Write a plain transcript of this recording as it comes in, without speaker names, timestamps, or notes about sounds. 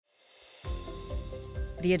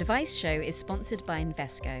The Advice Show is sponsored by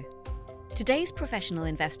Invesco. Today's professional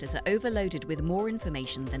investors are overloaded with more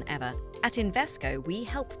information than ever. At Invesco, we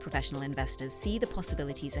help professional investors see the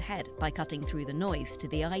possibilities ahead by cutting through the noise to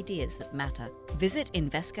the ideas that matter. Visit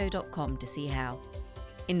Invesco.com to see how.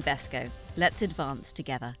 Invesco. Let's advance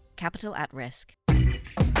together. Capital at risk.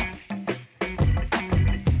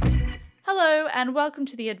 Hello and welcome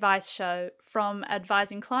to The Advice Show. From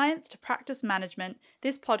advising clients to practice management,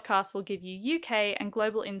 this podcast will give you UK and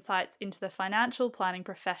global insights into the financial planning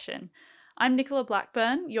profession. I'm Nicola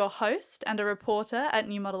Blackburn, your host and a reporter at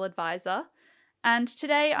New Model Advisor. And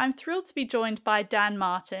today I'm thrilled to be joined by Dan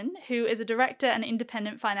Martin, who is a director and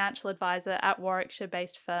independent financial advisor at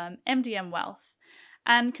Warwickshire-based firm MDM Wealth.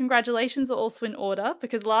 And congratulations are also in order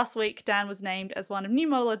because last week Dan was named as one of New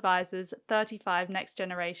Model Advisor's 35 Next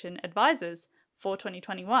Generation Advisors for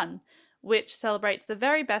 2021, which celebrates the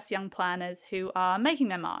very best young planners who are making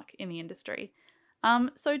their mark in the industry.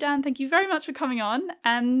 So Dan, thank you very much for coming on,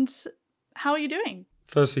 and how are you doing?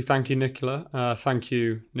 Firstly, thank you, Nicola. Thank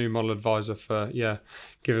you, New Model Advisor, for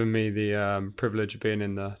giving me the privilege of being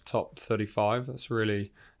in the top 35. That's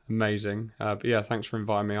really amazing. But thanks for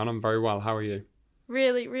inviting me on. I'm very well. How are you?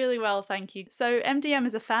 Really, really well, thank you. So MDM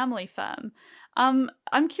is a family firm.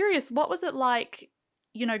 I'm curious, what was it like,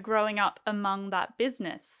 growing up among that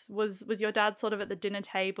business? Was your dad sort of at the dinner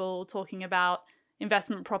table talking about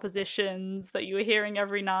investment propositions that you were hearing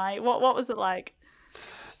every night? What was it like?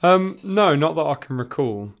 No, not that I can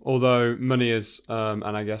recall. Although money is, and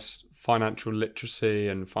I guess financial literacy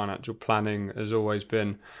and financial planning has always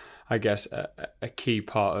been, I guess, a key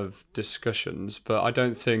part of discussions. But I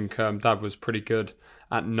don't think Dad was pretty good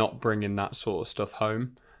at not bringing that sort of stuff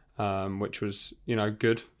home, which was,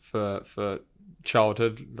 good for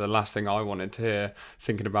childhood. The last thing I wanted to hear,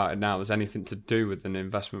 thinking about it now, was anything to do with an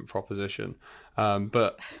investment proposition.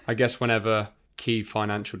 But I guess whenever key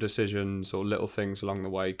financial decisions or little things along the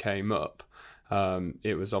way came up,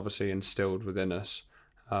 it was obviously instilled within us.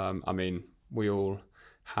 We all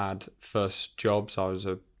had first jobs. I was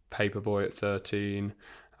a paperboy at 13.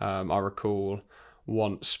 I recall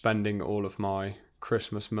once spending all of my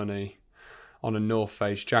Christmas money on a North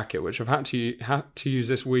Face jacket, which I've had to use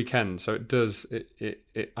this weekend. So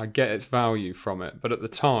I get its value from it. But at the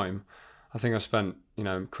time, I think I spent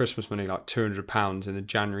Christmas money like £200 in the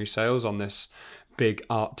January sales on this big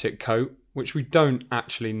Arctic coat, which we don't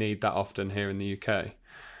actually need that often here in the UK.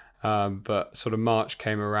 But sort of March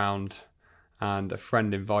came around, and a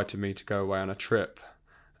friend invited me to go away on a trip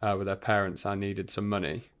with their parents. I needed some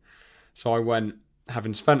money, so I went,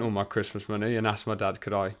 having spent all my Christmas money, and asked my dad,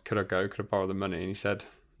 could I borrow the money? And he said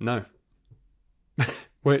no.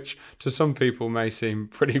 Which to some people may seem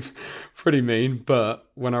pretty mean, but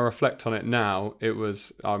when I reflect on it now,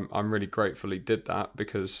 I'm really grateful he did that,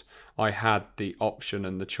 because I had the option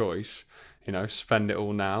and the choice, spend it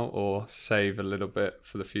all now or save a little bit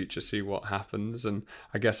for the future, see what happens. And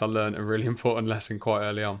I guess I learned a really important lesson quite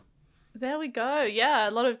early on. There we go. Yeah,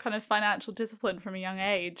 a lot of kind of financial discipline from a young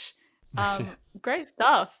age. Great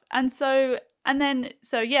stuff. From,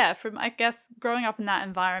 I guess, growing up in that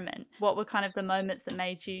environment, what were kind of the moments that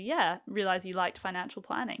made you, realize you liked financial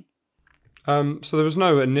planning? So there was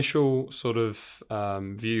no initial sort of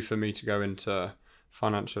view for me to go into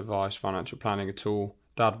financial advice, financial planning at all.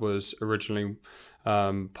 Dad was originally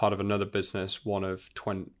part of another business, one of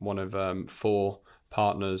 4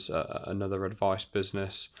 partners, another advice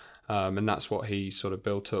business, and that's what he sort of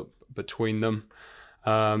built up between them.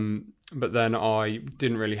 But then I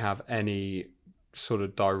didn't really have any sort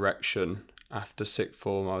of direction after sixth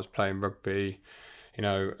form. I was playing rugby,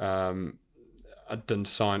 I'd done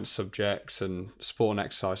science subjects, and sport and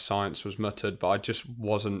exercise science was muttered, but I just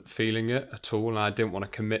wasn't feeling it at all. And I didn't want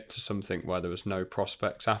to commit to something where there was no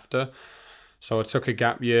prospects after. So I took a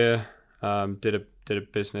gap year, did a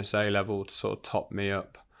business A-level to sort of top me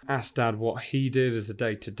up. Asked Dad what he did as a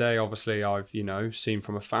day-to-day. Obviously, I've, seen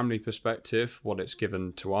from a family perspective what it's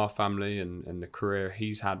given to our family and the career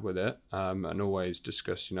he's had with it, and always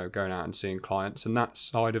discuss, going out and seeing clients. And that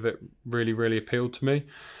side of it really, really appealed to me.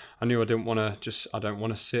 I knew I don't want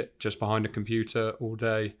to sit just behind a computer all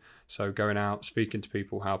day. So going out, speaking to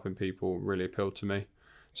people, helping people really appealed to me.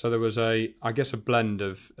 So there was a blend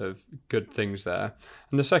of good things there.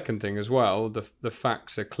 And the second thing as well, the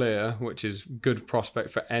facts are clear, which is good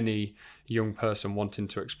prospect for any young person wanting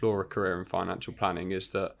to explore a career in financial planning, is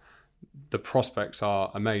that the prospects are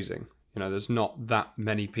amazing. There's not that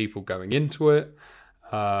many people going into it,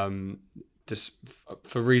 just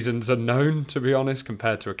for reasons unknown, to be honest,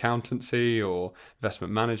 compared to accountancy or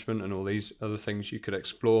investment management and all these other things you could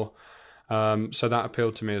explore. So that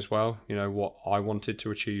appealed to me as well, what I wanted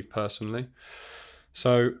to achieve personally.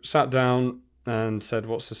 So sat down and said,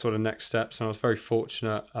 what's the sort of next steps? And I was very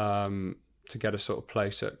fortunate to get a sort of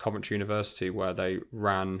place at Coventry University where they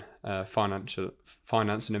ran a finance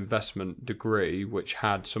and investment degree, which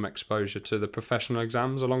had some exposure to the professional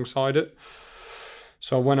exams alongside it.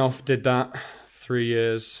 So I went off, did that for 3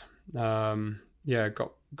 years.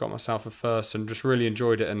 Got myself a first and just really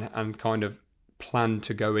enjoyed it and kind of planned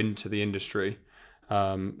to go into the industry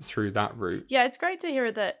through that route. Yeah, it's great to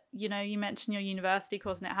hear that, you mentioned your university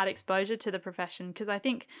course and it had exposure to the profession, because I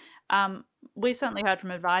think we've certainly heard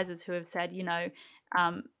from advisors who have said,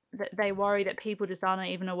 that they worry that people just aren't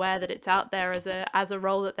even aware that it's out there as a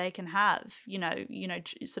role that they can have,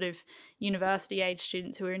 sort of university age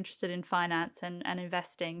students who are interested in finance and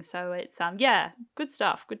investing. So it's, good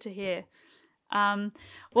stuff. Good to hear.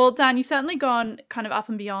 Well, Dan, you've certainly gone kind of up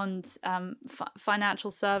and beyond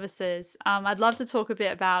financial services. I'd love to talk a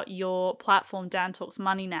bit about your platform, Dan Talks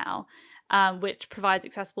Money Now, which provides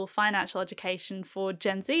accessible financial education for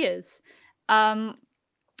Gen Zers. I'm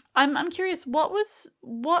curious,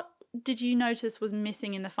 what did you notice was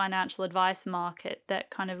missing in the financial advice market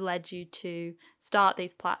that kind of led you to start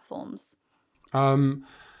these platforms?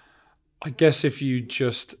 I guess if you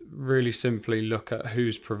just really simply look at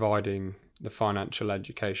who's providing the financial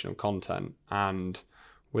educational content, and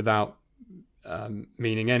without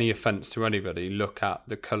meaning any offence to anybody, look at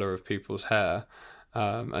the colour of people's hair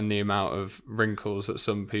and the amount of wrinkles that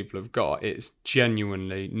some people have got, it's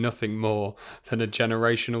genuinely nothing more than a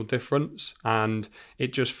generational difference, and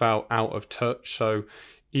it just felt out of touch. So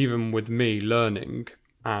even with me learning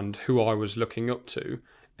and who I was looking up to,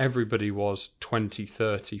 everybody was 20,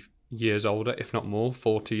 30 years older, if not more,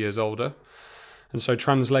 40 years older. And so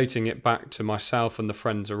translating it back to myself and the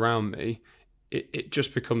friends around me, it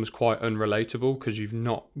just becomes quite unrelatable because you've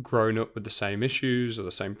not grown up with the same issues or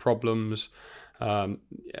the same problems,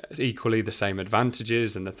 equally the same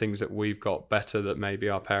advantages and the things that we've got better that maybe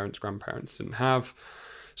our parents, grandparents didn't have.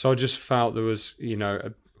 So I just felt there was,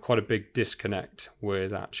 quite a big disconnect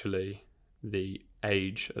with actually the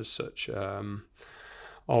age as such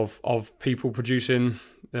of people producing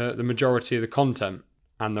the majority of the content.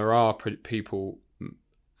 And there are people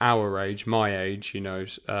our age, my age, Gen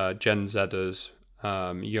Zers,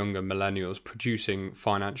 younger millennials producing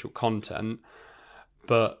financial content.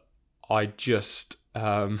 But I just,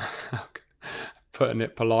 putting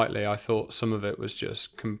it politely, I thought some of it was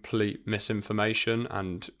just complete misinformation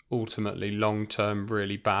and ultimately long-term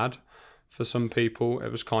really bad for some people.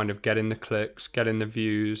 It was kind of getting the clicks, getting the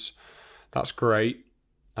views. That's great.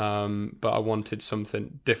 But I wanted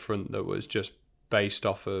something different that was just based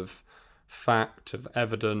off of fact, of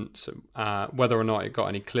evidence. Whether or not it got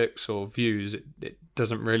any clicks or views, it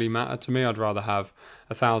doesn't really matter to me. I'd rather have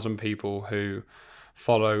 1,000 people who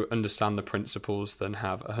follow, understand the principles than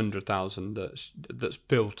have 100,000 that's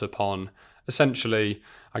built upon essentially,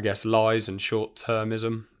 I guess, lies and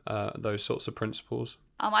short-termism, those sorts of principles.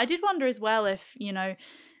 I did wonder as well if,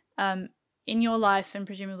 in your life, and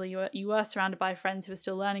presumably you were surrounded by friends who were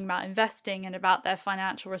still learning about investing and about their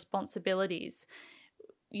financial responsibilities,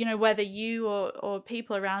 whether you or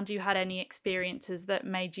people around you had any experiences that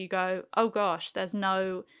made you go, oh gosh, there's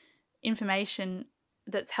no information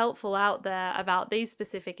that's helpful out there about these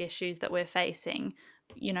specific issues that we're facing.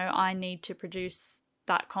 I need to produce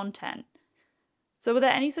that content. So were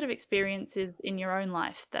there any sort of experiences in your own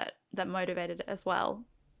life that motivated it as well?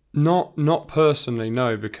 Not personally,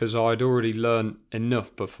 no, because I'd already learned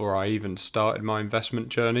enough before I even started my investment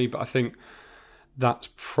journey. But I think that's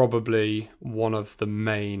probably one of the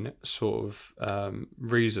main sort of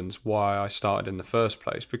reasons why I started in the first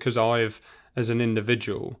place. Because as an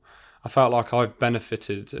individual, I felt like I've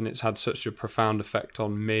benefited and it's had such a profound effect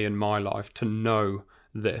on me and my life to know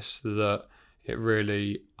this, that it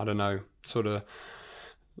really, sort of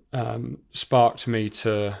sparked me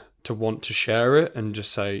to want to share it and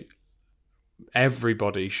just say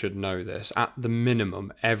everybody should know this. At the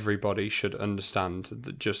minimum, everybody should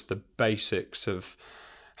understand just the basics of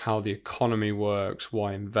how the economy works,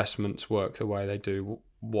 why investments work the way they do,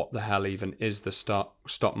 what the hell even is the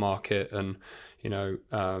stock market, and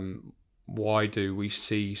why do we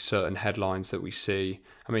see certain headlines that we see.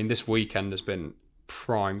 I mean, this weekend has been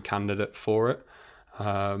prime candidate for it.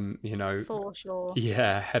 For sure.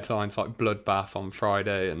 Yeah, headlines like bloodbath on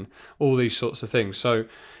Friday and all these sorts of things. So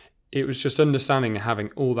it was just understanding and having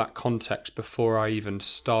all that context before I even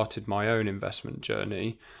started my own investment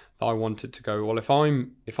journey that I wanted to go, well, if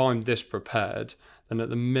I'm this prepared, then at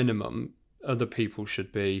the minimum other people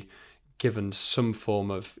should be given some form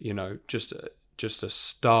of just a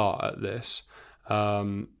start at this.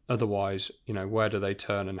 Otherwise, where do they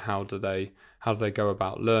turn and how do they go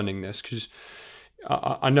about learning this? Because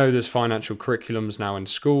I know there's financial curriculums now in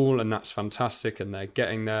school, and that's fantastic, and they're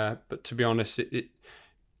getting there. But to be honest,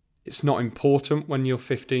 it's not important when you're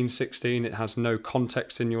 15, 16. It has no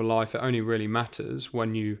context in your life. It only really matters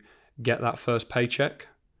when you get that first paycheck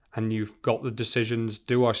and you've got the decisions.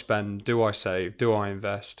 Do I spend? Do I save? Do I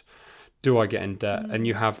invest? Do I get in debt? And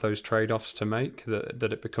you have those trade-offs to make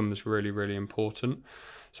that it becomes really, really important.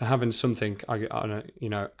 So having something,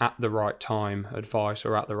 at the right time advice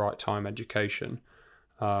or at the right time education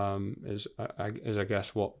is I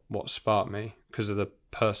guess what sparked me, because of the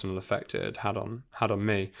personal effect it had on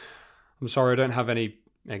me. I'm sorry I don't have any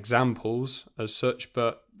examples as such,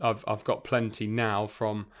 but I've got plenty now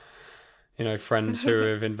from friends who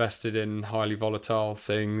have invested in highly volatile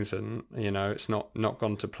things, and it's not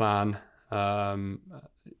gone to plan. I'm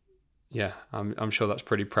sure that's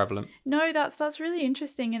pretty prevalent. No, that's really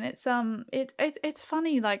interesting, and it's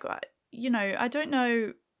funny. Like, I don't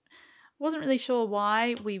know. Wasn't really sure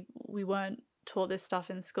why we weren't taught this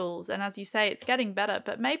stuff in schools, and as you say, it's getting better,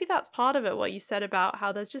 but maybe that's part of it, what you said about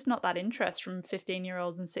how there's just not that interest from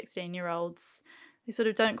 15-year-olds and 16-year-olds. They sort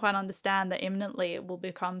of don't quite understand that imminently it will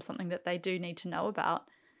become something that they do need to know about.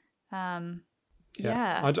 I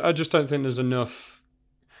just don't think there's enough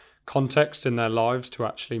context in their lives to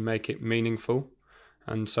actually make it meaningful,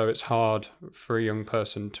 and so it's hard for a young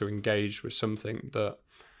person to engage with something that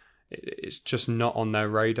it's just not on their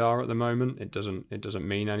radar at the moment. It doesn't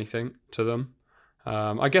mean anything to them.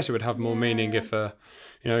 I guess it would have more meaning if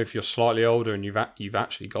if you're slightly older and you've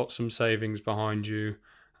actually got some savings behind you,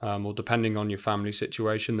 or depending on your family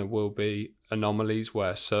situation, there will be anomalies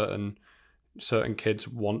where certain kids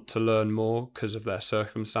want to learn more because of their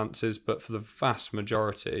circumstances. But for the vast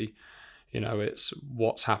majority, it's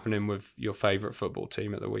what's happening with your favourite football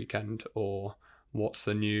team at the weekend, or what's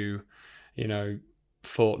the new,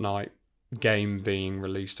 Fortnite game being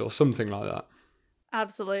released, or something like that.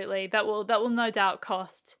 Absolutely. That will no doubt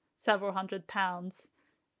cost several £100.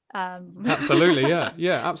 Absolutely, yeah,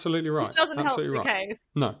 absolutely right. Which doesn't absolutely help the right. case.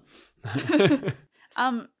 No.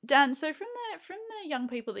 Dan, so from the young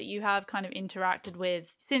people that you have kind of interacted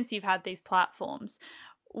with since you've had these platforms,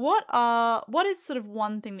 what is sort of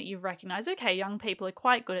one thing that you've recognized? Okay, young people are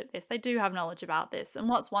quite good at this. They do have knowledge about this. And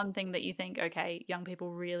what's one thing that you think, okay, young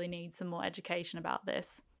people really need some more education about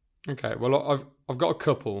this? Okay, well, I've got a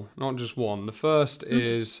couple, not just one. The first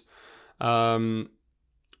is that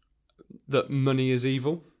money is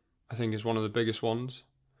evil, I think, is one of the biggest ones.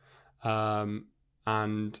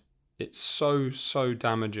 And it's so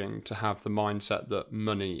damaging to have the mindset that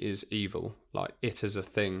money is evil, like it is a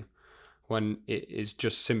thing, when it is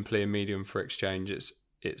just simply a medium for exchange.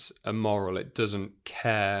 It's immoral. It doesn't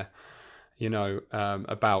care,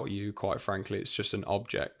 about you, quite frankly. It's just an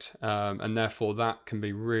object. And therefore that can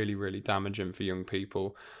be really, really damaging for young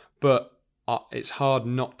people. But it's hard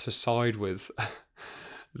not to side with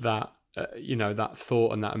that, that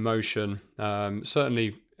thought and that emotion.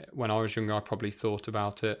 Certainly when I was younger, I probably thought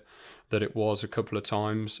about it, that it was a couple of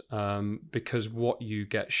times, because what you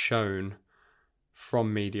get shown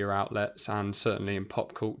from media outlets, and certainly in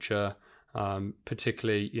pop culture,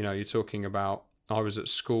 particularly, you're talking about, I was at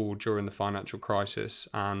school during the financial crisis,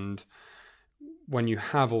 and when you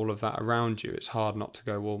have all of that around you, it's hard not to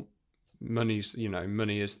go, well, money is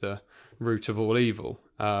the root of all evil.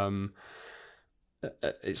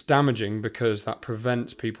 It's damaging because that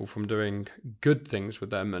prevents people from doing good things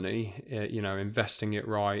with their money, investing it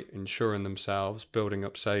right, insuring themselves, building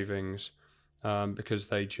up savings, because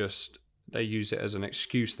they use it as an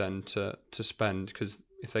excuse then to spend, because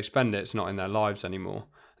if they spend it, it's not in their lives anymore,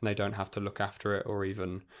 and they don't have to look after it or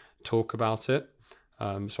even talk about it.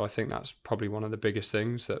 So I think that's probably one of the biggest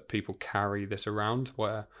things, that people carry this around,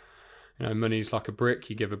 where money's like a brick.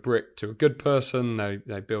 You give a brick to a good person,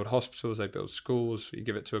 they build hospitals, they build schools. You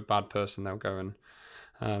give it to a bad person, they'll go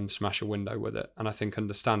and smash a window with it. And I think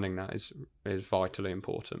understanding that is vitally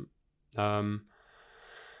important.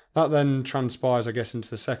 That then transpires, I guess, into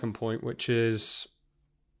the second point, which is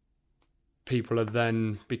people are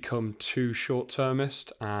then become too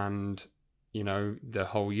short-termist, and the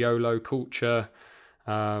whole YOLO culture.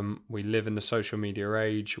 We live in the social media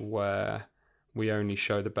age where we only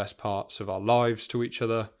show the best parts of our lives to each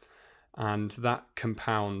other, and that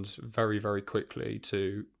compounds very, very quickly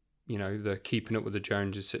to the keeping up with the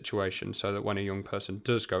Joneses situation, so that when a young person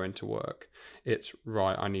does go into work, it's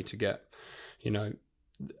right, I need to get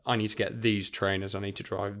these trainers, I need to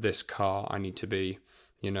drive this car, I need to be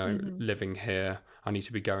living here, I need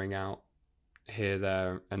to be going out here,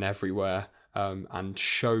 there and everywhere, and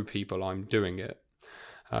show people I'm doing it.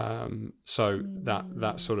 So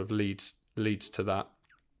that sort of leads to that.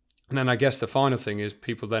 And then I guess the final thing is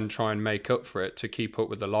people then try and make up for it to keep up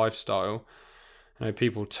with the lifestyle.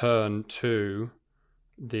 People turn to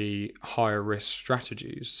the higher risk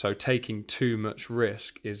strategies. So taking too much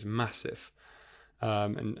risk is massive,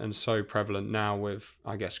 and so prevalent now with,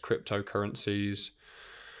 I guess, cryptocurrencies,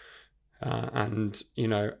 and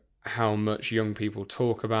how much young people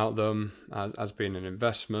talk about them as being an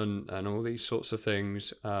investment and all these sorts of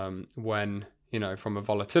things, when from a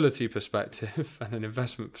volatility perspective and an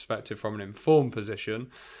investment perspective from an informed position,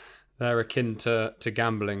 they're akin to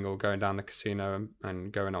gambling or going down the casino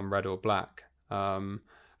and going on red or black,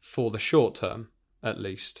 for the short term at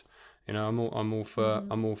least. I'm all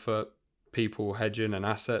for people hedging and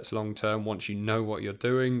assets long term once you know what you're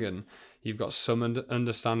doing and you've got some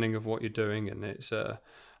understanding of what you're doing, and it's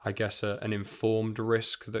I guess an informed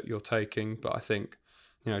risk that you're taking. But I think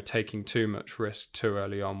taking too much risk too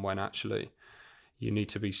early on, when actually you need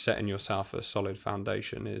to be setting yourself a solid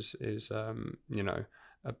foundation, is a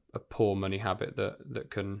poor money habit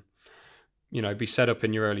that can be set up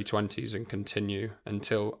in your early 20s and continue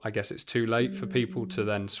until, I guess, it's too late for people to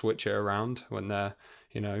then switch it around when they're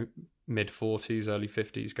mid 40s, early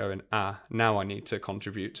 50s, going, now I need to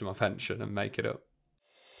contribute to my pension and make it up.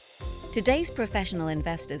 Today's professional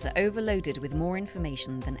investors are overloaded with more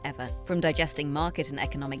information than ever, from digesting market and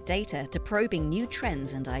economic data to probing new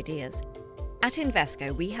trends and ideas. At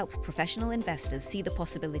Invesco, we help professional investors see the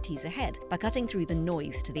possibilities ahead by cutting through the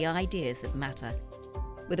noise to the ideas that matter.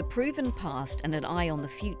 With a proven past and an eye on the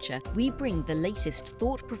future, we bring the latest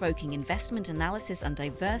thought-provoking investment analysis and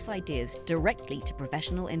diverse ideas directly to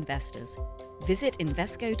professional investors. Visit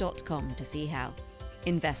Invesco.com to see how.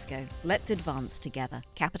 Invesco, let's advance together.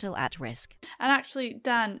 Capital at risk. And actually,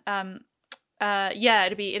 Dan,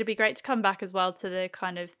 it'd be great to come back as well to the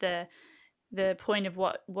kind of the point of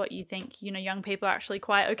what you think young people are actually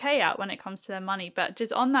quite okay at when it comes to their money. But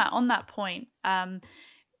just on that point,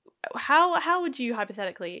 how would you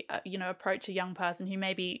hypothetically approach a young person who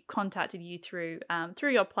maybe contacted you through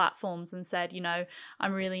your platforms and said,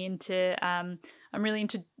 I'm really into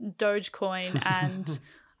Dogecoin and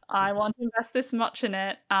I want to invest this much in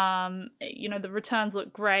it, the returns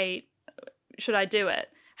look great, should I do it?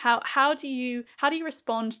 How do you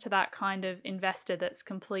respond to that kind of investor that's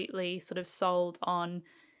completely sort of sold on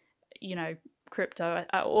crypto,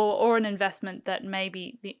 or an investment that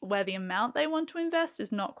maybe where the amount they want to invest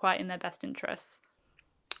is not quite in their best interests?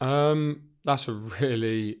 That's a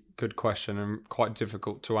really good question and quite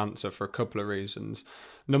difficult to answer for a couple of reasons.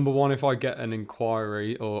 Number one, if I get an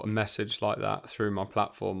inquiry or a message like that through my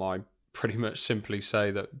platform, I pretty much simply say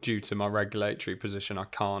that due to my regulatory position, I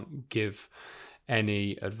can't give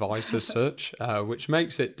any advice as such, which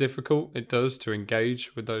makes it difficult. It does, to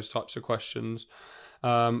engage with those types of questions.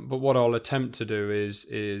 But what I'll attempt to do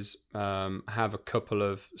is have a couple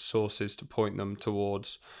of sources to point them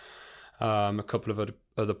towards, a couple of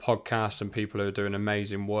other podcasts and people who are doing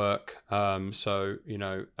amazing work. Maven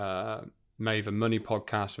Money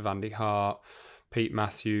podcast with Andy Hart, Pete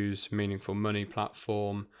Matthews, Meaningful Money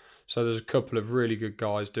platform. So there's a couple of really good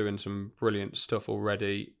guys doing some brilliant stuff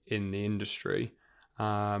already in the industry,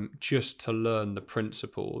 just to learn the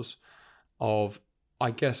principles of, I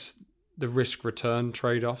guess, the risk return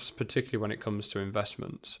trade-offs, particularly when it comes to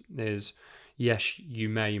investments. Is, yes, you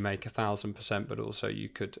may make 1,000%, but also you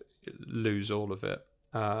could lose all of it,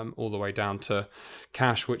 all the way down to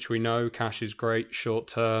cash, which we know cash is great short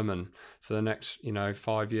term, and for the next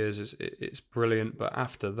 5 years it's brilliant. But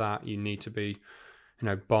after that, you need to be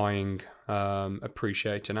buying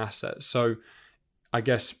appreciating assets. So I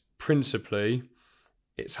guess principally,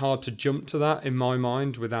 it's hard to jump to that in my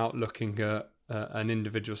mind without looking at an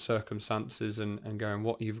individual circumstances and going,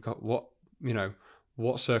 what you've got, what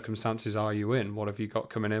circumstances are you in? What have you got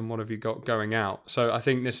coming in? What have you got going out? So I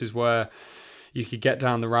think this is where you could get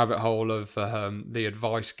down the rabbit hole of the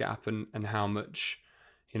advice gap and how much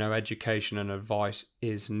education and advice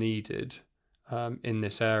is needed in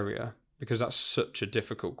this area, because that's such a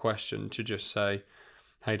difficult question to just say,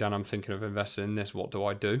 hey Dan, I'm thinking of investing in this, what do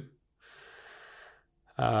I do?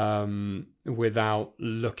 Without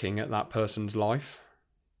looking at that person's life.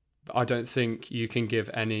 I don't think you can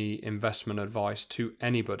give any investment advice to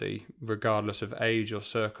anybody, regardless of age or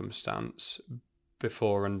circumstance,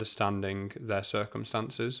 before understanding their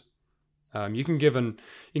circumstances. You can give an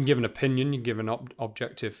opinion, you can give an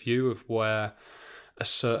objective view of where a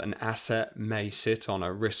certain asset may sit on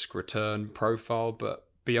a risk return profile, but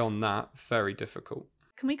beyond that, very difficult.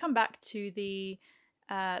 Can we come back to the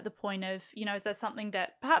point of, is there something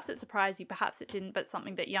that perhaps it surprised you, perhaps it didn't, but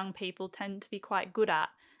something that young people tend to be quite good at,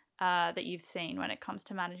 that you've seen when it comes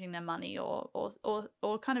to managing their money, or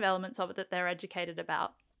kind of elements of it that they're educated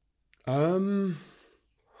about? No.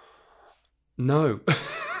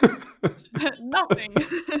 Nothing.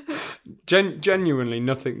 Genuinely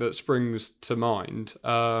nothing that springs to mind.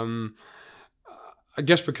 I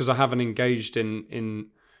guess because I haven't engaged in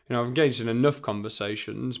I've engaged in enough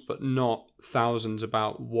conversations, but not thousands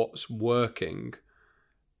about what's working.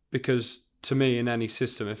 Because to me, in any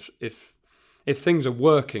system, if things are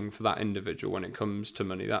working for that individual when it comes to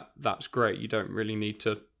money, that's great. You don't really need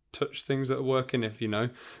to touch things that are working. If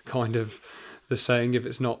kind of the saying, if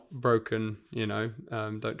it's not broken,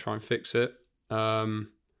 don't try and fix it. So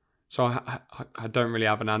I don't really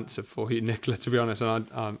have an answer for you, Nicola, to be honest, and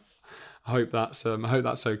I hope that's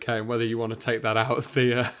okay. And whether you want to take that out of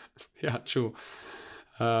the actual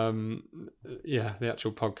the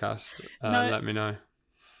actual podcast, No, let me know.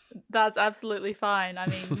 that's absolutely fine. I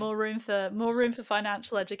mean, more room for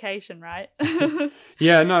financial education, right?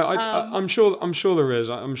 Yeah, no, I'm sure there is.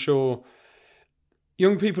 I'm sure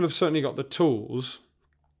young people have certainly got the tools,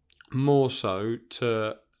 more so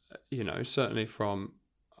to, certainly from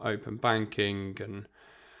open banking and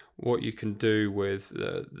what you can do with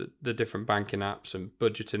the different banking apps and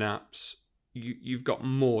budgeting apps. You've got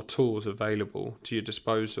more tools available to your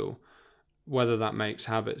disposal. Whether that makes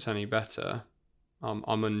habits any better,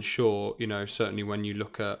 I'm unsure. Certainly when you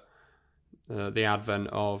look at the advent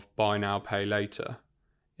of buy now, pay later,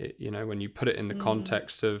 when you put it in the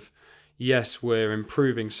context of, yes, we're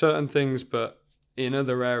improving certain things, but in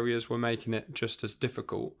other areas we're making it just as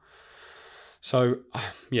difficult. So,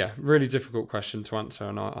 yeah, really difficult question to answer,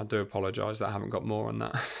 and I do apologise that I haven't got more on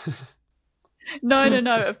that. No,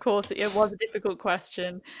 of course, it was a difficult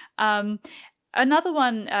question. Another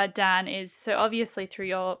one, Dan, is so obviously through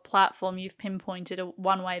your platform, you've pinpointed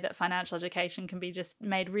one way that financial education can be just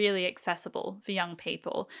made really accessible for young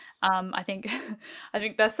people. I think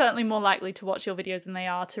they're certainly more likely to watch your videos than they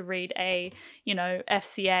are to read a,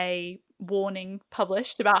 FCA warning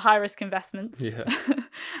published about high risk investments. Yeah.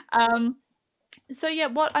 So yeah,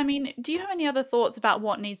 do you have any other thoughts about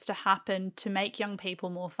what needs to happen to make young people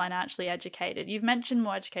more financially educated? You've mentioned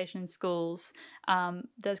more education in schools.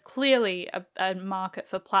 There's clearly a market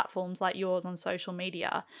for platforms like yours on social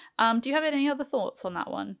media. Do you have any other thoughts on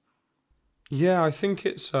that one? Yeah, I think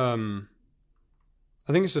it's a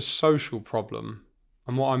social problem.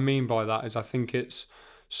 And what I mean by that is I think it's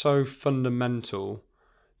so fundamental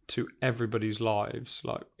to everybody's lives.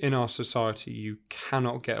 Like in our society, you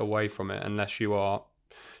cannot get away from it unless you are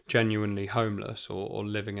genuinely homeless or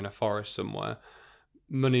living in a forest somewhere.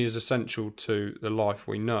 Money is essential to the life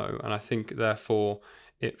we know, and I think therefore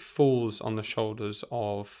it falls on the shoulders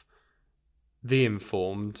of the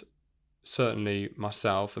informed, certainly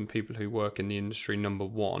myself and people who work in the industry, number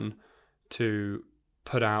one, to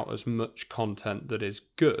put out as much content that is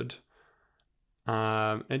good.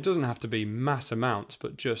 It doesn't have to be mass amounts,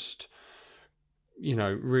 but just,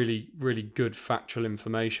 really, really good factual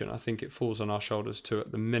information. I think it falls on our shoulders to,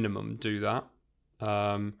 at the minimum, do that.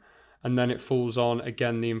 And then it falls on,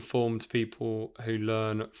 again, the informed people who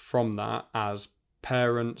learn from that as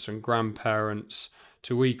parents and grandparents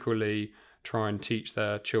to equally try and teach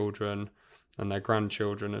their children and their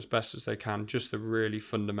grandchildren as best as they can just the really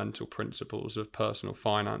fundamental principles of personal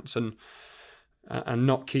finance and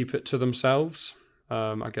not keep it to themselves.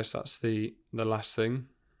 I guess that's the last thing,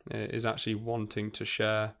 is actually wanting to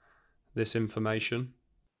share this information.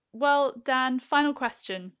 Well, Dan, final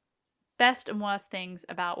question. Best and worst things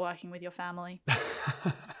about working with your family?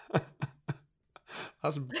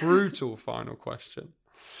 That's a brutal final question.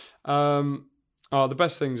 The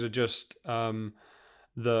best things are just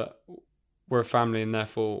that we're a family and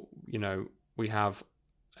therefore, we have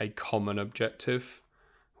a common objective.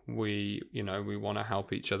 We want to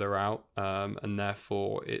help each other out, and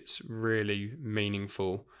therefore it's really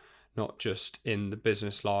meaningful, not just in the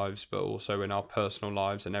business lives, but also in our personal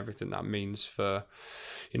lives and everything that means for,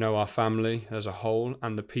 our family as a whole,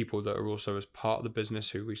 and the people that are also as part of the business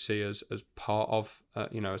who we see as part of,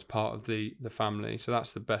 as part of the family. So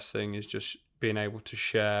that's the best thing, is just being able to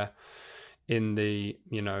share in the,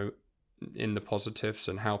 in the positives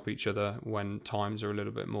and help each other when times are a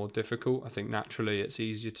little bit more difficult. I think naturally it's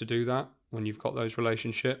easier to do that when you've got those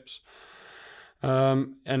relationships.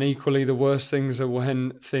 And equally, the worst things are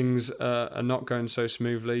when things are not going so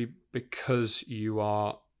smoothly because you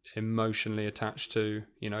are emotionally attached to,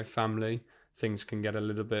 family. Things can get a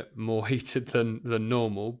little bit more heated than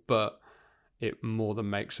normal, but it more than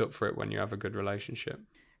makes up for it when you have a good relationship.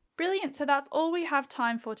 Brilliant. So that's all we have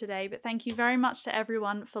time for today, but thank you very much to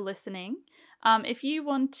everyone for listening. If you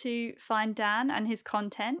want to find Dan and his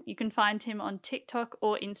content, you can find him on TikTok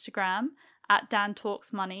or Instagram at Dan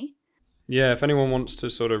Talks Money. Yeah, if anyone wants to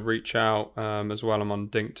sort of reach out as well, I'm on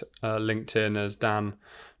LinkedIn as Dan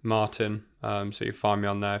Martin. So you find me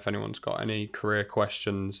on there if anyone's got any career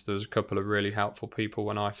questions. There's a couple of really helpful people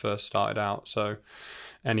when I first started out. So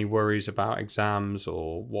any worries about exams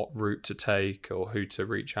or what route to take or who to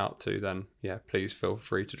reach out to, then yeah, please feel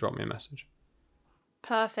free to drop me a message.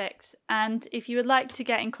 Perfect. And if you would like to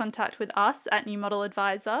get in contact with us at New Model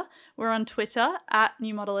Advisor, we're on Twitter at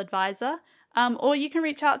New Model Advisor, or you can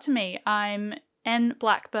reach out to me. I'm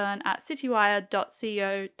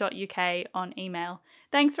nblackburn@citywire.co.uk on email.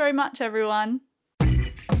 Thanks very much, everyone.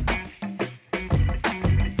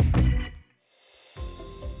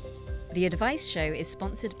 The Advice Show is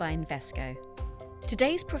sponsored by Invesco.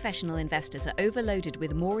 Today's professional investors are overloaded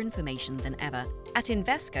with more information than ever. At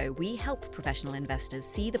Invesco, we help professional investors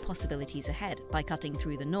see the possibilities ahead by cutting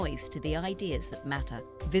through the noise to the ideas that matter.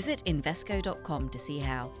 Visit Invesco.com to see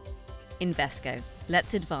how. Invesco.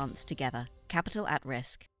 Let's advance together. Capital at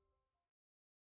risk.